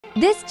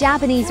This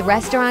Japanese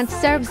restaurant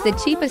serves the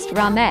cheapest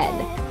ramen.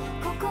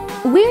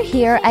 We're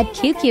here at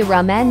QQ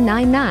Ramen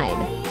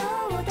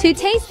 99 to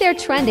taste their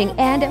trending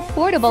and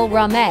affordable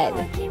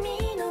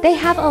ramen. They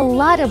have a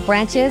lot of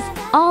branches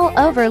all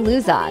over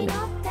Luzon.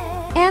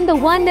 And the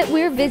one that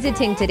we're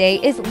visiting today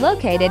is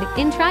located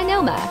in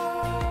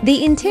Trinoma.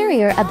 The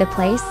interior of the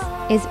place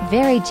is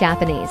very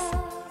Japanese.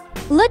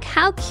 Look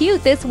how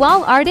cute this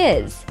wall art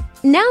is.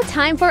 Now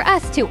time for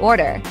us to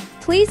order.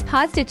 Please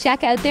pause to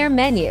check out their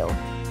menu.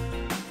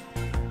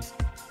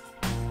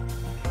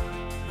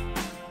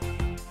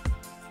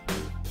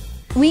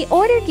 We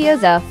ordered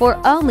gyoza for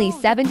only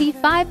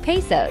 75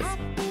 pesos.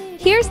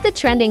 Here's the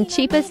trending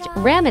cheapest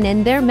ramen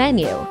in their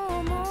menu.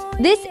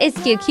 This is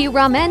QQ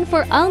Ramen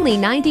for only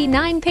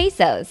 99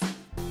 pesos.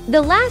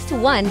 The last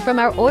one from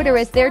our order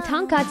is their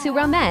tonkatsu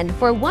ramen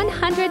for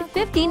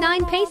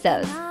 159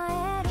 pesos.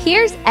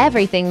 Here's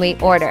everything we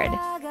ordered.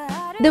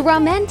 The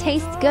ramen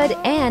tastes good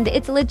and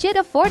it's legit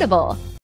affordable.